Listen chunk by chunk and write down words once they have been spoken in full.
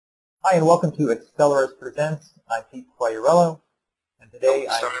Hi, and welcome to Acceleres Presents. I'm Pete Quagliarello, and today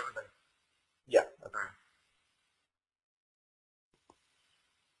I'm... Yeah. Okay.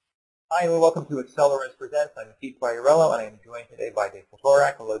 Hi, and welcome to Acceleres Presents. I'm Pete Quagliarello, and I am joined today by Dave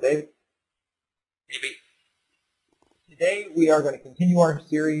Poltorak. Hello, Dave. Hey, Pete. Today we are going to continue our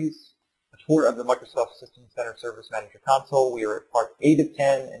series, a tour of the Microsoft System Center Service Manager console. We are at part 8 of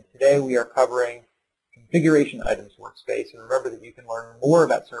 10, and today we are covering Configuration Items Workspace. And remember that you can learn more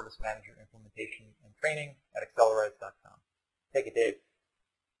about Service Manager implementation and training at Acceleres.com. Take it, Dave.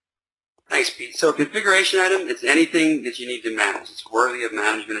 Thanks, Pete. So a configuration item is anything that you need to manage. It's worthy of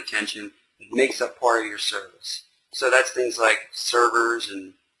management attention. It makes up part of your service. So that's things like servers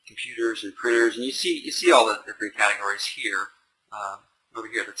and computers and printers. And you see all the different categories here. Over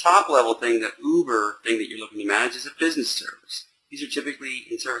here, the top level thing, the Uber thing that you're looking to manage, is a business service. These are typically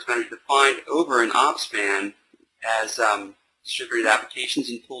in Service Manager defined over an OpsSpan as distributed applications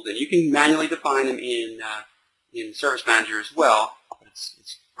and pulled in. You can manually define them in Service Manager as well, but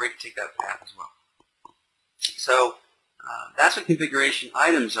it's great to take that path as well. So that's what configuration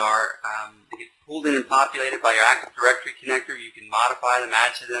items are. They get pulled in and populated by your Active Directory connector. You can modify them,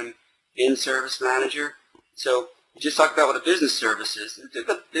 add to them in Service Manager. So we just talked about what a business service is.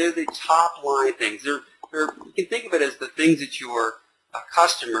 They're the top line things. You can think of it as the things that your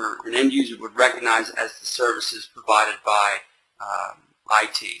customer, an end user, would recognize as the services provided by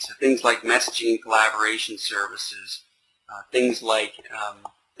IT. So things like messaging and collaboration services, things like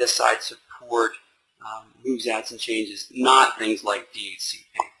this side support, moves, adds, and changes, not things like DHCP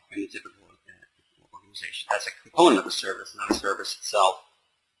in a typical organization. That's a component of a service, not a service itself,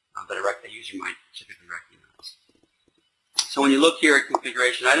 but a user might typically recognize. So when you look here at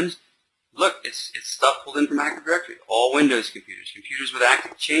configuration items, look, it's stuff pulled in from Active Directory. All Windows computers, computers with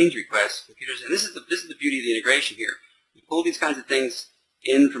active change requests, computers, and this is the beauty of the integration here. You pull these kinds of things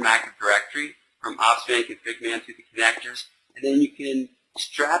in from Active Directory, from OpsSpan, ConfigMan through the connectors, and then you can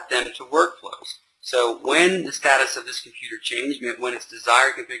strap them to workflows. So when the status of this computer changed, when its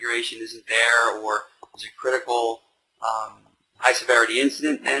desired configuration isn't there, or there's a critical high-severity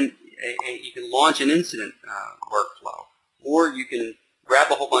incident, then you can launch an incident workflow. Or you can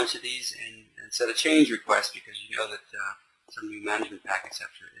grab a whole bunch of these and set a change request because you know that some new management pack, etc.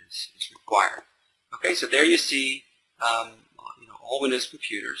 is required. Okay, so there you see all Windows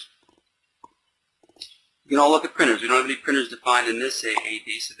computers. You can all look at printers. We don't have any printers defined in this AD,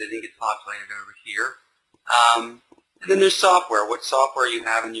 so they didn't get populated over here. And then there's software. What software you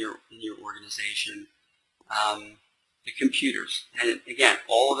have in your organization. The computers. And again,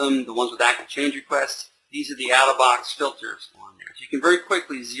 all of them, the ones with active change requests, these are the out-of-box filters on there. So you can very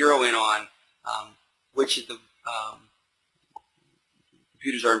quickly zero in on which of the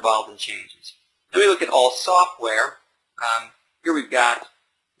computers are involved in changes. Then we look at all software. Here we've got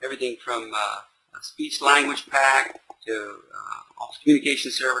everything from a speech-language pack to Office Communication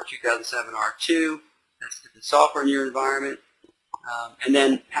Server 2007 R2. That's the software in your environment. And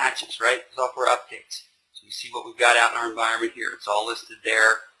then patches, right? Software updates. So you see what we've got out in our environment here. It's all listed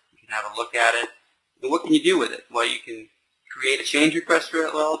there. You can have a look at it. And what can you do with it? Well, you can create a change request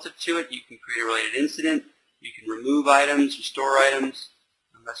relative to it. You can create a related incident. You can remove items, restore items.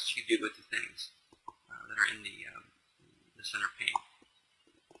 And that's what you can do with the things that are in the center pane.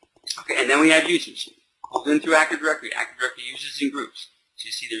 Okay, and then we have users. Pulled in through Active Directory. Active Directory users and groups. So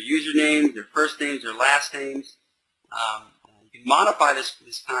you see their usernames, their first names, their last names. You can modify this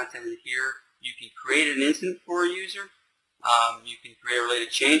content in here. You can create an incident for a user. You can create a related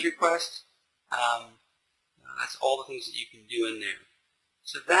change request. That's all the things that you can do in there.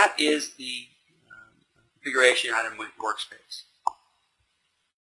 So that is the configuration item with Workspace.